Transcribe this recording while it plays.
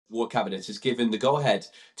War Cabinet has given the go-ahead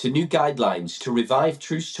to new guidelines to revive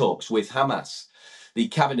truce talks with Hamas. The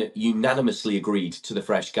Cabinet unanimously agreed to the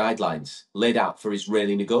fresh guidelines laid out for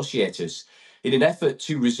Israeli negotiators in an effort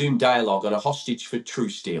to resume dialogue on a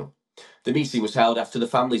hostage-for-truce deal. The meeting was held after the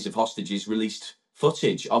families of hostages released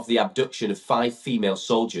footage of the abduction of 5 female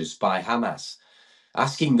soldiers by Hamas,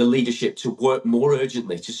 asking the leadership to work more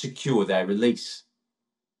urgently to secure their release.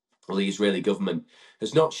 Well, the Israeli government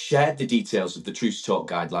has not shared the details of the truce talk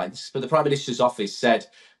guidelines, but the Prime Minister's office said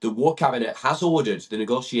the War Cabinet has ordered the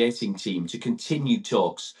negotiating team to continue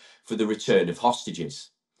talks for the return of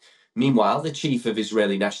hostages. Meanwhile, the chief of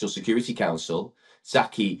Israeli National Security Council,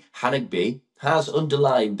 Zaki Hanegbi, has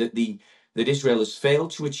underlined that Israel has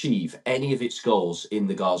failed to achieve any of its goals in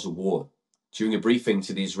the Gaza war. During a briefing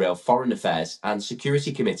to the Israel Foreign Affairs and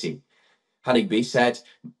Security Committee, Hanegbi said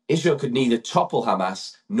Israel could neither topple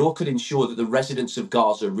Hamas nor could ensure that the residents of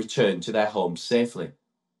Gaza return to their homes safely.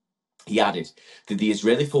 He added that the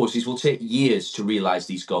Israeli forces will take years to realise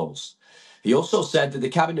these goals. He also said that the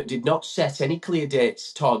cabinet did not set any clear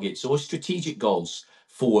dates, targets or strategic goals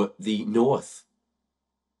for the north.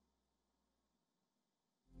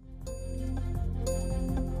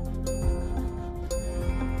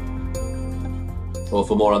 Well,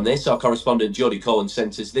 for more on this, our correspondent Jodie Cohen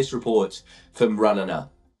sent us this report from Ra'anana.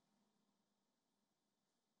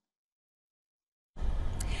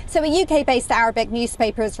 So a UK-based Arabic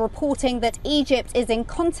newspaper is reporting that Egypt is in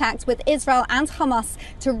contact with Israel and Hamas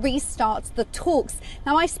to restart the talks.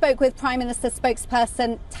 Now, I spoke with Prime Minister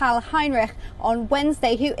spokesperson Tal Heinrich on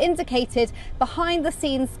Wednesday, who indicated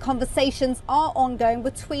behind-the-scenes conversations are ongoing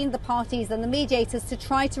between the parties and the mediators to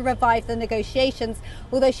try to revive the negotiations,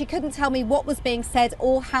 although she couldn't tell me what was being said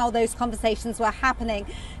or how those conversations were happening.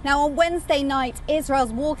 Now, on Wednesday night,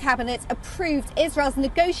 Israel's War Cabinet approved Israel's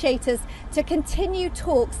negotiators to continue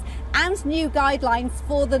talks and new guidelines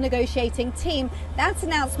for the negotiating team. That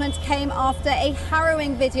announcement came after a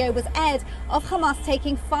harrowing video was aired of Hamas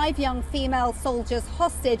taking 5 young female soldiers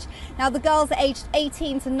hostage. Now, the girls aged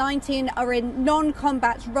 18 to 19 are in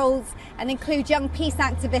non-combat roles and include young peace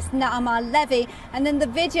activist Naama Levy. And in the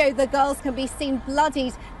video, the girls can be seen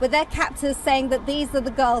bloodied, with their captors saying that these are the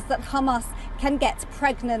girls that Hamas can get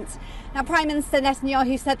pregnant. Now, Prime Minister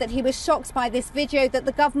Netanyahu said that he was shocked by this video, that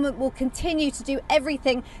the government will continue to do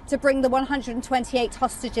everything to bring the 128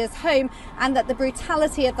 hostages home, and that the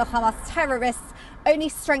brutality of the Hamas terrorists only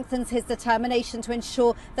strengthens his determination to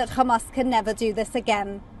ensure that Hamas can never do this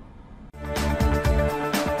again.